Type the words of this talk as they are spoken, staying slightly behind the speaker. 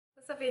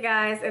What's up, you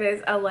guys? It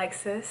is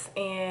Alexis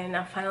and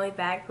I'm finally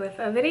back with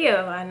a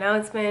video. I know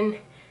it's been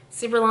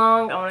super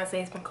long. I want to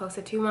say it's been close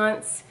to 2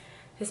 months,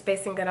 just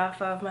basing it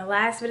off of my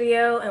last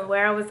video and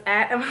where I was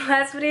at in my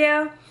last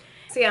video.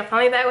 So yeah, I'm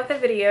finally back with a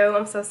video.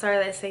 I'm so sorry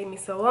that it's taking me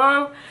so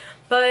long,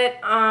 but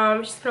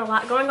it's just been a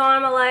lot going on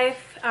in my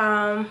life,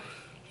 and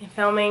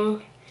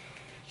filming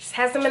just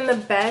hasn't been the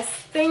best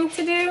thing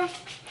to do.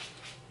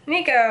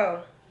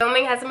 Nico!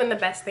 Filming hasn't been the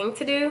best thing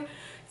to do.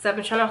 So I've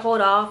been trying to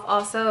hold off.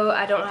 Also,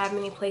 I don't have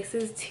many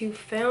places to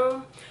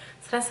film,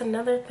 so that's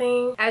another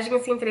thing. As you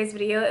can see in today's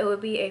video, it will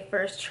be a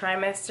first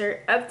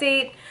trimester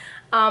update.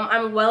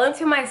 I'm well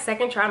into my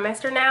second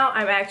trimester now.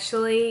 I'm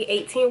actually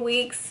 18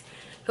 weeks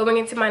going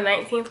into my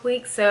 19th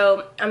week,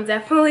 so I'm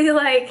definitely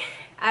like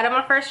out of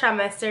my first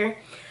trimester.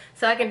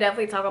 So I can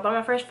definitely talk about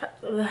my first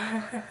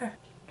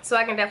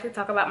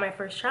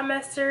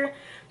trimester,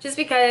 just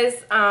because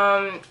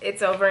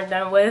it's over and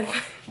done with.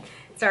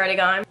 It's already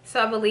gone.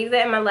 So I believe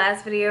that in my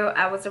last video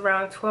I was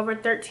around 12 or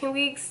 13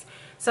 weeks,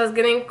 so I was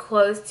getting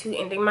close to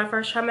ending my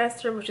first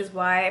trimester, which is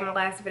why in my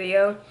last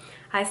video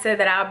I said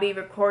that I'll be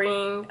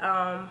recording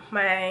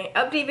my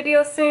update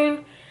video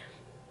soon,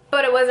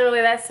 but it wasn't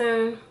really that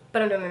soon,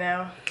 but I'm doing it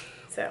now.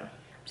 So I'm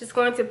just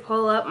going to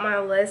pull up my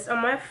list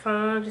on my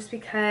phone, just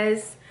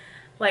because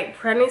like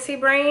pregnancy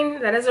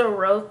brain, that is a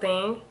real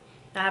thing.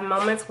 I have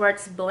moments where I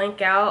just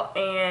blank out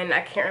and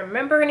I can't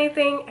remember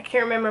anything. I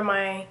can't remember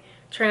my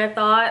train of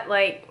thought.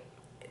 Like,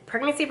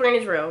 pregnancy brain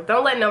is real.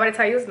 Don't let nobody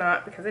tell you it's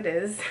not, because it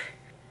is.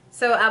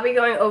 So I'll be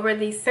going over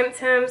the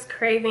symptoms,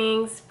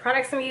 cravings,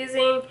 products I'm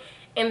using,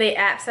 and the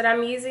apps that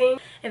I'm using.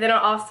 And then I'll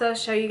also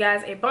show you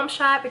guys a bump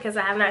shot, because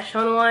I have not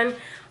shown one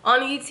on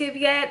YouTube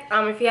yet.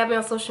 If you have me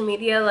on social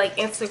media like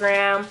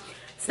Instagram,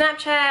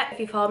 Snapchat, if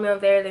you follow me on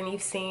there, then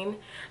you've seen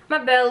my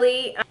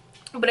belly.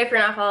 But if you're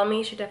not following me,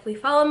 you should definitely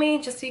follow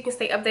me, just so you can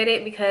stay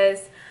updated,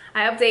 because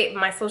I update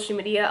my social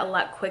media a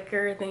lot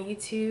quicker than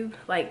YouTube,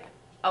 like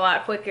a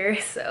lot quicker.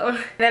 So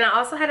then I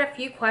also had a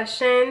few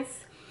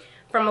questions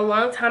from a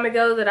long time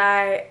ago that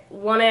I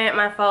wanted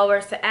my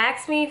followers to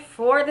ask me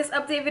for this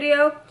update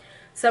video,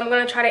 so I'm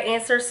going to try to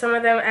answer some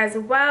of them as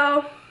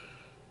well.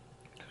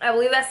 I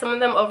believe that some of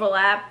them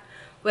overlap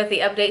with the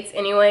updates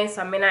anyway,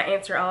 so I may not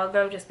answer all of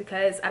them just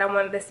because I don't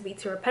want this to be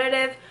too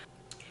repetitive.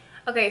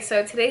 Okay,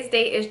 so today's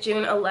date is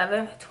June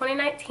 11th,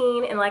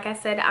 2019, and like I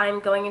said,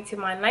 I'm going into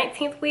my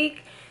 19th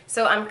week.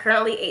 So I'm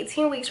currently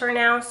 18 weeks right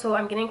now, so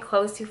I'm getting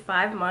close to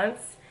 5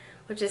 months,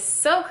 which is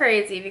so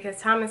crazy because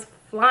time is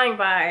flying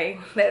by.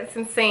 That's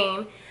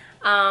insane.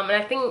 And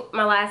I think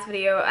my last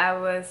video I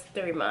was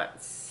 3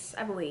 months,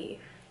 I believe.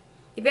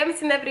 If you haven't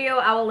seen that video,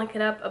 I will link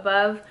it up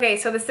above. Okay,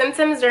 so the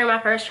symptoms during my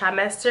first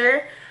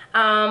trimester,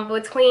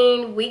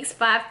 between weeks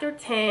 5 through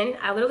 10,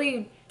 I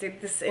literally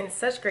did this in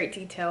such great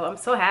detail. I'm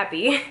so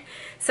happy.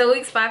 So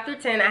weeks 5 through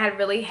 10, I had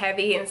really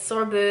heavy and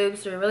sore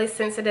boobs. They were really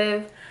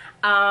sensitive.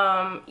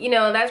 You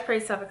know, that's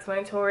pretty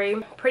self-explanatory.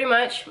 Pretty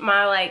much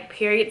my like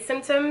period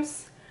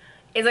symptoms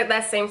is like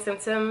that same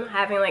symptom,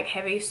 having like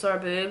heavy sore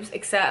boobs,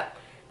 except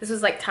this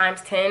was like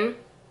times 10,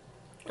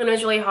 and it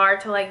was really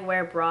hard to like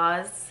wear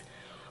bras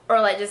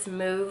or like just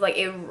move. Like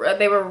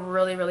they were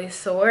really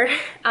sore.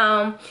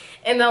 And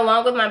then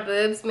along with my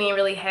boobs being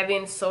really heavy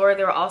and sore,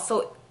 they were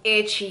also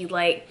itchy,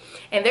 like,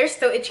 and they're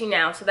still itchy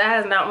now, so that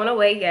has not went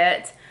away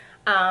yet.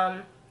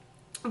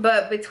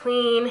 But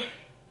between,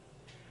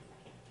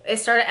 it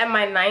started at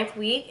my 9th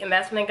week, and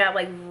that's when it got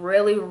like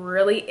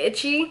really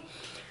itchy.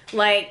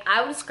 Like,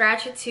 I would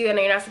scratch it too. I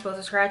know you're not supposed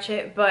to scratch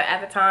it, but at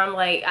the time,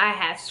 like, I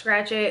had to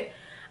scratch it.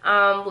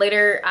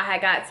 Later I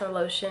had got some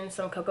lotion,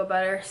 some cocoa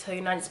butter, so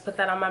you know, I just put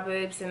that on my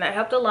boobs, and that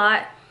helped a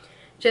lot.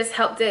 Just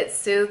helped it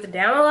soothe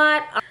down a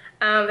lot.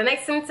 The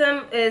next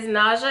symptom is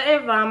nausea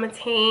and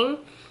vomiting,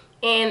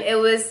 and it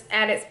was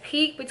at its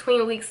peak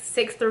between weeks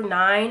 6 through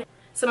 9.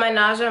 So my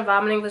nausea and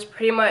vomiting was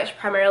pretty much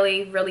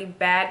primarily really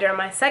bad during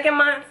my 2nd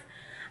month.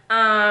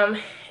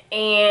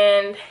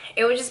 And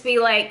it would just be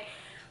like,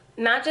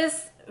 not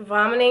just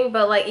vomiting,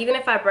 but like even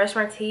if I brush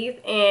my teeth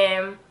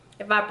and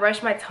if I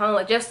brush my tongue,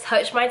 like just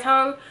touch my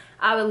tongue,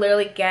 I would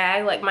literally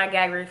gag. Like my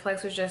gag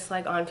reflex was just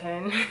like on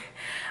 10.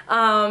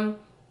 And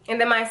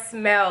then my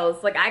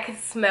smells, like I could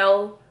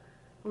smell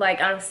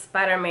like I'm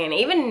Spider-Man.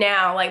 Even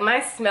now, like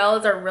my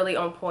smells are really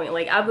on point.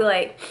 Like I'll be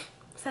like,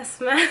 what's that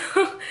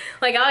smell?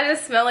 Like I'll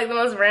just smell like the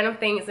most random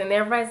things, and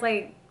everybody's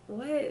like,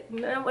 what?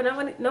 No,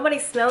 nobody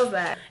smells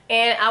that.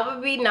 And I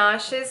would be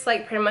nauseous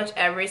like pretty much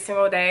every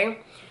single day.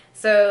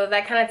 So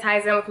that kind of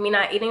ties in with me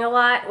not eating a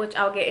lot, which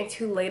I'll get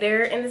into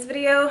later in this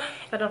video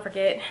if I don't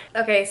forget.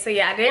 Okay, so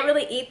yeah, I didn't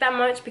really eat that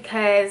much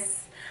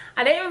because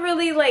I didn't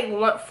really like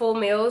want full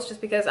meals, just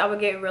because I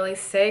would get really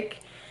sick.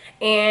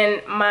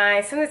 And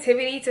my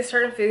sensitivity to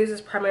certain foods is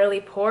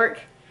primarily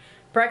pork.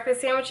 Breakfast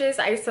sandwiches,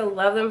 I used to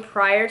love them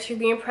prior to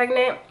being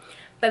pregnant,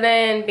 but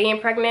then being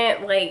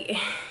pregnant, like,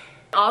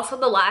 also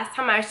the last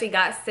time I actually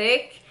got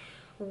sick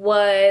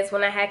was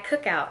when I had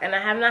cookout, and I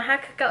have not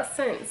had cookout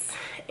since.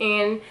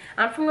 And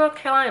I'm from North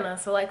Carolina,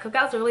 so like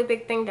cookout's a really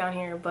big thing down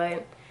here,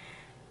 but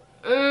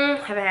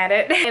Haven't had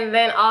it. And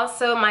then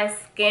also my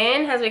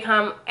skin has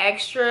become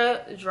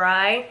extra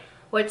dry,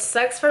 which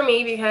sucks for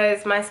me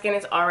because my skin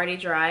is already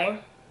dry.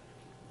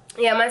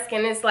 Yeah, my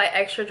skin is like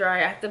extra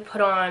dry. I have to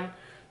put on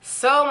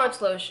so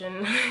much lotion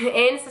and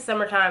it's the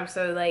summertime,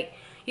 so like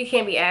you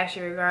can't be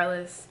ashy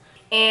regardless.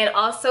 And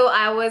also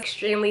I was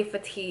extremely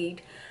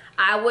fatigued.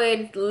 I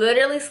would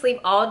literally sleep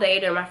all day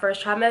during my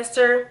first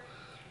trimester.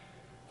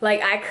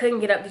 Like I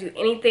couldn't get up to do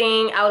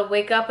anything. I would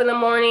wake up in the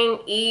morning,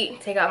 eat,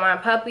 take out my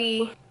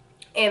puppy,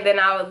 and then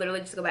I would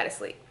literally just go back to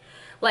sleep.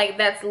 Like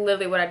that's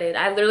literally what I did.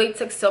 I literally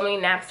took so many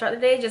naps throughout the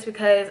day just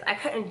because I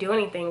couldn't do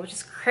anything, which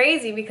is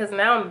crazy because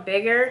now I'm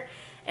bigger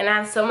and I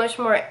have so much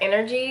more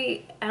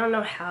energy. I don't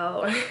know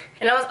how.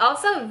 And I was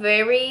also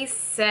very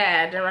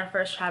sad during my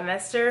first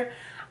trimester.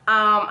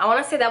 I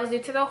want to say that was due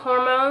to the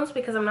hormones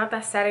because I'm not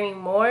that sad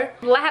anymore.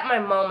 Well, I had my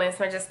moments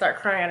when I just start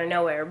crying out of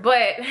nowhere,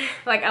 but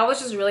like I was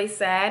just really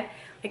sad.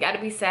 Like I had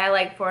to be sad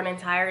like for an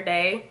entire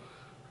day.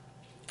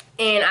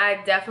 And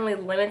I definitely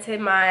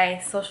limited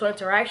my social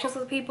interactions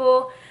with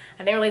people.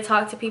 I didn't really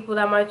talk to people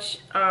that much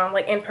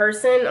like in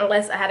person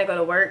unless I had to go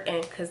to work,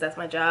 and because that's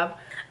my job.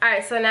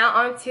 Alright, so now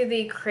on to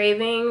the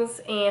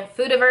cravings and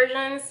food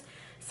aversions.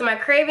 So my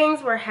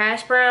cravings were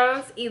hash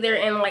browns, either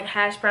in like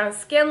hash brown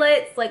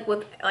skillets, like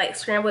with like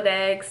scrambled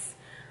eggs,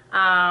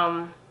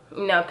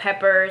 you know,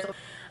 peppers,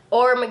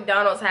 or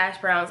McDonald's hash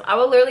browns. I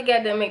would literally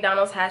get the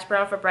McDonald's hash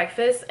brown for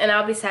breakfast and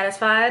I'll be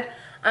satisfied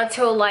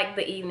until like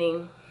the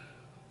evening,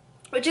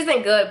 which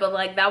isn't good, but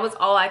like that was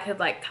all I could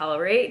like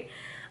tolerate.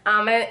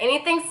 And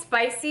anything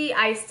spicy,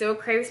 I still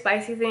crave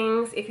spicy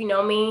things. If you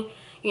know me,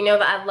 you know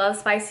that I love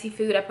spicy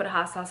food. I put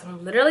hot sauce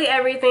on literally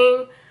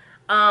everything.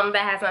 That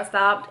has not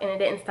stopped, and it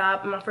didn't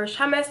stop in my first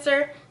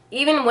trimester.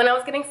 Even when I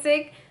was getting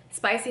sick,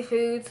 spicy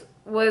foods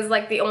was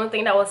like the only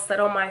thing that was set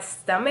on my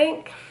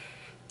stomach,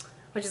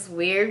 which is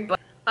weird. But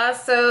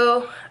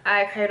also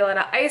I craved a lot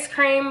of ice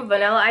cream,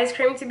 vanilla ice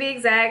cream to be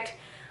exact.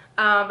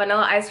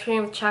 Vanilla ice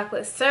cream with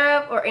chocolate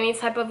syrup, or any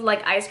type of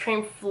like ice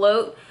cream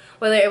float,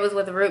 whether it was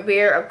with root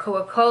beer or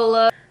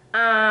Coca-Cola.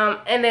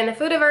 And then the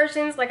food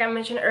aversions, like I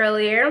mentioned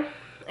earlier,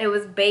 it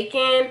was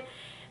bacon,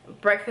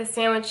 breakfast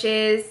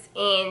sandwiches,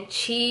 and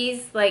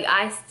cheese. Like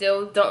I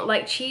still don't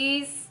like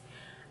cheese.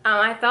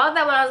 I thought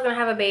that when I was gonna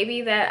have a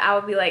baby that I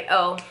would be like,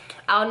 oh,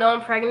 I'll know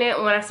I'm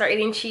pregnant when I start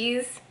eating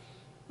cheese.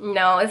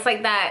 No, it's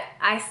like that.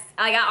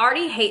 I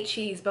already hate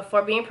cheese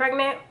before being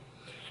pregnant,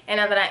 and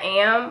now that I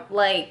am,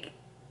 like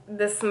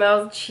the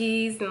smell of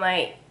cheese and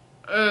like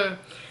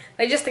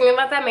just thinking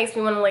about that makes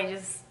me want to like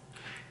just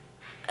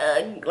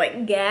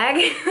like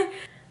gag.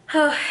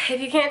 If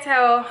you can't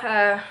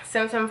tell,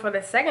 symptom for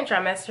the second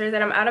trimester is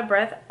that I'm out of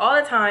breath all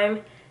the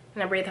time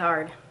and I breathe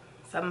hard.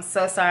 So I'm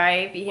so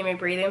sorry if you hear me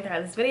breathing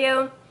throughout this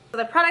video. So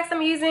the products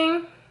I'm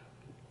using,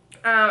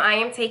 I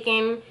am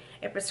taking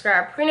a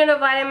prescribed prenatal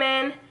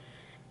vitamin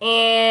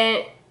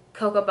and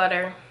cocoa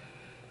butter.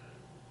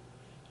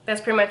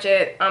 That's pretty much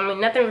it. I mean,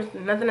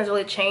 nothing has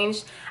really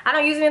changed. I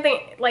don't use anything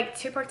like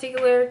too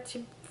particular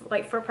to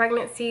like for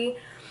pregnancy.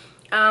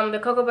 The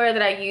cocoa butter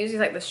that I use is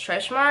like the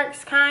stretch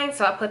marks kind,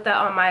 so I put that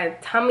on my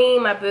tummy,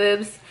 my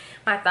boobs,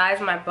 my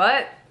thighs, my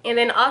butt. And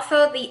then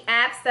also the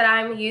apps that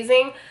I'm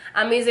using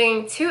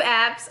 2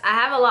 apps. I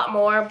have a lot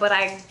more, but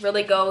I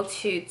really go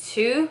to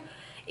 2,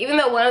 even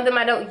though one of them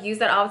I don't use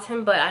that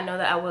often, but I know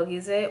that I will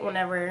use it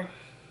whenever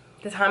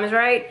the time is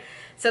right.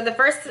 So the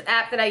first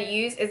app that I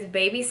use is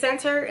Baby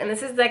Center, and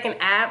this is like an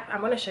app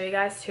I'm going to show you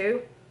guys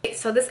too.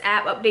 So this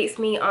app updates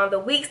me on the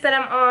weeks that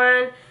I'm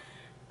on,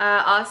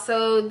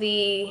 also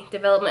the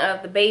development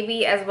of the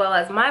baby as well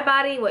as my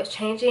body, what's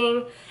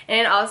changing,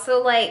 and it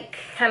also like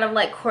kind of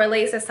like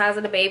correlates the size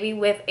of the baby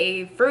with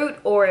a fruit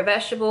or a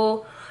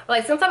vegetable, or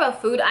like some type of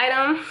food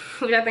item,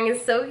 which I think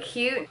is so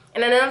cute.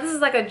 And I know this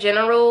is like a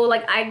general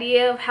like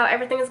idea of how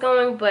everything is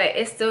going, but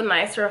it's still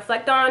nice to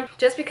reflect on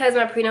just because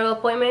my prenatal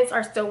appointments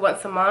are still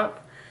once a month.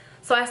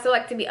 So I still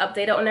like to be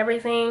updated on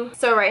everything.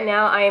 So right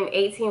now I am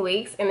 18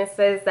 weeks and it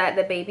says that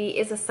the baby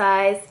is the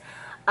size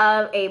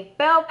of a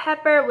bell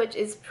pepper, which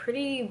is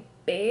pretty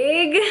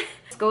big.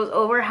 This goes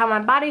over how my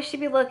body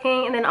should be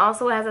looking, and then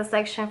also it has a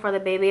section for the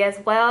baby as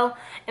well,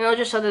 and it'll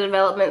just show the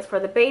developments for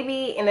the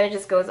baby, and then it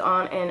just goes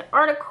on an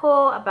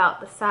article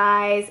about the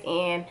size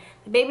and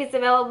the baby's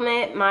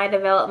development, my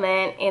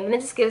development, and then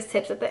it just gives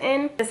tips at the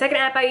end. The second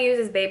app I use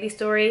is Baby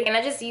Story, and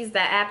I just use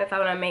that app if I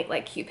want to make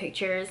like cute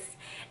pictures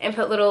and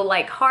put little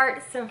like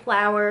hearts and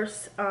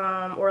flowers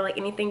or like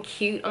anything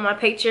cute on my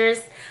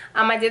pictures.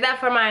 I did that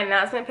for my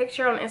announcement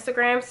picture on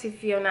Instagram, so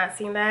if you have not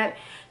seen that,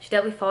 you should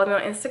definitely follow me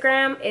on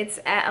Instagram. It's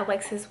at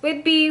Alexis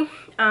Whidbee.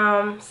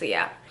 So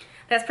yeah,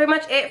 that's pretty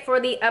much it for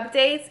the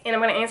updates, and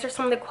I'm going to answer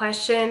some of the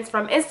questions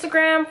from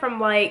Instagram from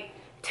like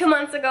 2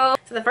 months ago.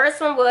 So the first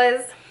one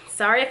was,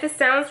 sorry if it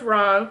sounds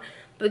wrong,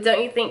 but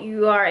don't you think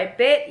you are a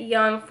bit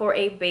young for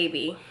a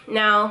baby?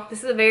 Now,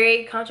 this is a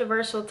very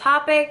controversial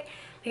topic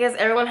because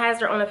everyone has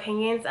their own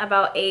opinions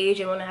about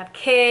age and when to have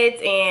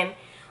kids and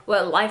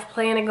what life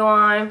plan to go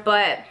on.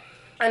 But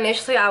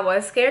initially I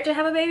was scared to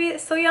have a baby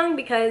so young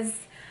because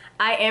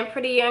I am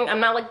pretty young. I'm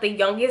not like the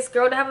youngest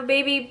girl to have a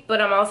baby, but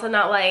I'm also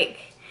not like,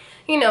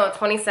 you know,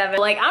 27.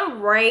 Like,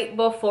 I'm right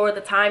before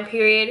the time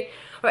period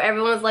where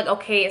everyone's like,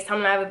 okay, it's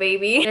time to have a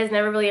baby. There's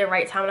never really a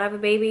right time to have a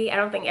baby. I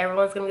don't think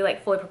everyone's gonna be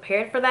like fully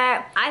prepared for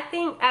that. I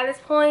think at this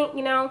point,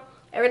 you know,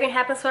 everything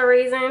happens for a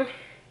reason.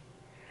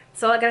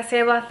 So all I gotta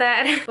say about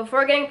that.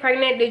 Before getting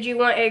pregnant, did you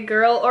want a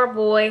girl or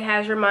boy?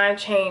 Has your mind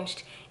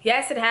changed?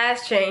 Yes, it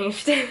has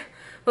changed.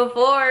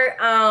 Before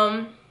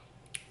I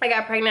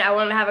got pregnant, I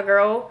wanted to have a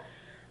girl.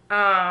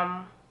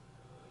 I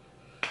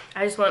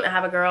just wanted to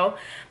have a girl.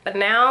 But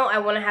now I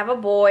want to have a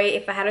boy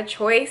if I had a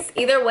choice.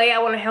 Either way, I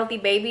want a healthy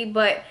baby,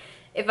 but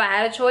if I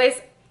had a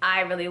choice,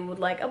 I really would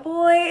like a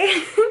boy.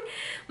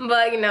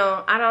 But, you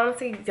know, I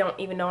honestly don't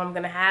even know what I'm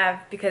gonna have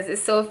because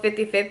it's so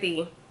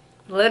 50-50,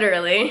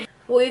 literally.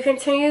 Will you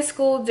continue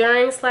school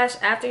during /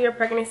 after your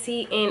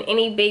pregnancy, and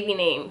any baby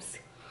names?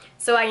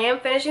 So I am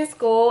finishing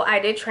school. I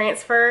did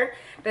transfer.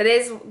 That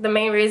is the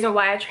main reason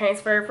why I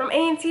transferred from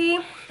A&T.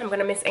 I'm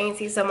gonna miss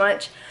A&T so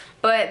much,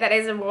 but that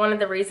is one of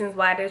the reasons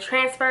why I did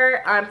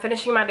transfer. I'm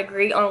finishing my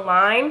degree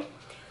online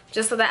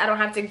just so that I don't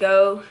have to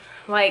go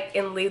like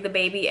and leave the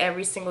baby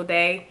every single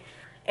day.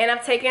 And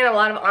I've taken a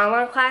lot of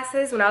online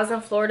classes. When I was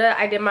in Florida,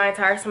 I did my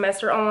entire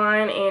semester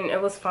online and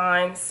it was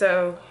fine,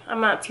 so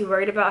I'm not too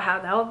worried about how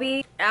that will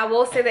be. I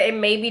will say that it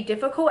may be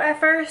difficult at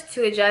first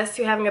to adjust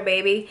to having a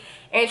baby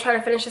and trying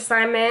to finish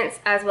assignments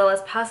as well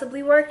as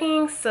possibly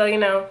working. So, you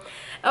know,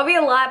 it'll be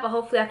a lot, but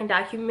hopefully I can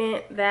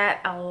document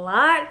that a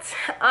lot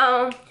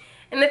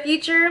in the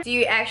future. Do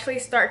you actually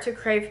start to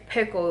crave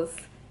pickles?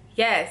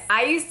 Yes.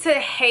 I used to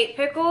hate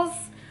pickles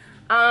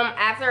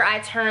after I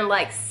turned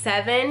like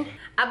 7.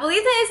 I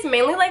believe that it's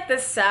mainly like the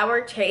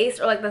sour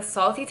taste or like the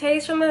salty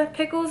taste from the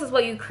pickles is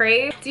what you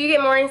crave. Do you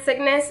get morning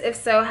sickness? If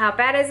so, how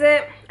bad is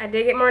it? I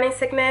did get morning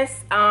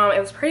sickness. It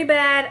was pretty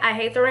bad. I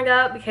hate throwing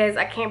up because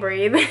I can't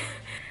breathe.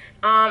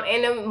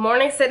 And the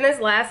morning sickness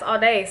lasts all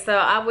day, so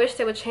I wish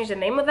they would change the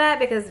name of that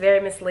because it's very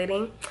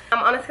misleading.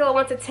 On a scale of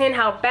 1 to 10,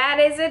 how bad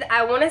is it?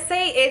 I want to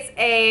say it's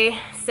a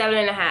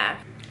 7.5.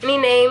 Any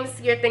names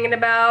you're thinking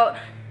about?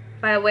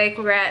 By the way,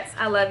 congrats.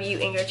 I love you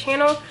and your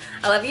channel.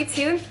 I love you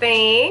too.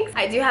 Thanks.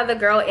 I do have the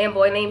girl and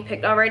boy name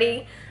picked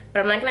already, but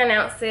I'm not gonna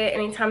announce it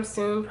anytime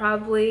soon,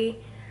 probably.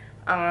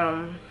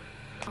 Comment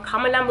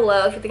down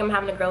below if you think I'm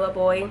having a girl or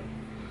boy.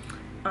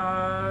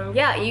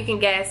 Yeah, you can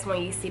guess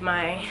when you see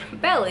my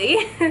belly.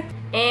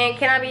 And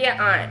can I be an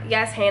aunt?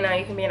 Yes, Hannah,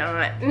 you can be an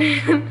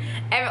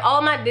aunt.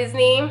 All my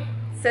Disney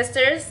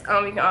sisters, you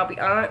can all be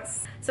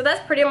aunts. So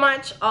that's pretty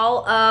much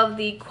all of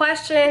the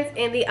questions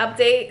in the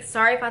update.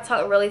 Sorry if I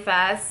talk really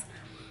fast.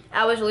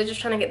 I was really just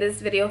trying to get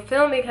this video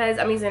filmed because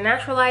I'm using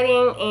natural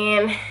lighting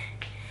and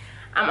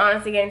I'm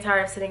honestly getting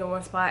tired of sitting in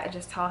one spot and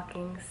just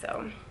talking.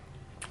 So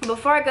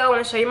before I go, I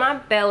want to show you my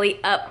belly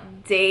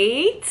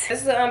update.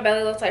 This is what my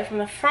belly looks like from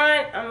the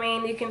front. I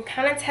mean, you can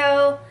kind of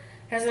tell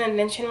there's an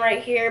indentation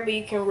right here, but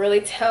you can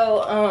really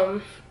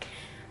tell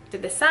to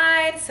the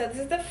side. So this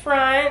is the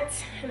front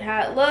and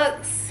how it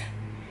looks.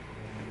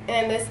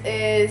 And this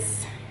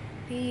is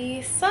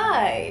the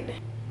side.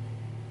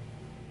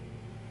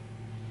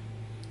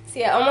 So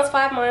yeah, almost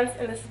 5 months,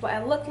 and this is what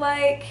I look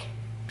like.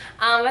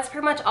 That's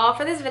pretty much all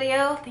for this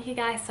video. Thank you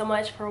guys so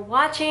much for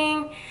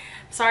watching.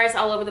 Sorry it's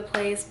all over the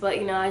place, but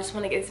you know, I just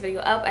want to get this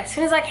video up as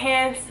soon as I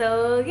can.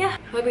 So yeah,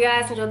 hope you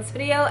guys enjoyed this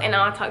video, and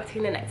I'll talk to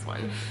you in the next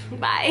one.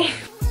 Bye.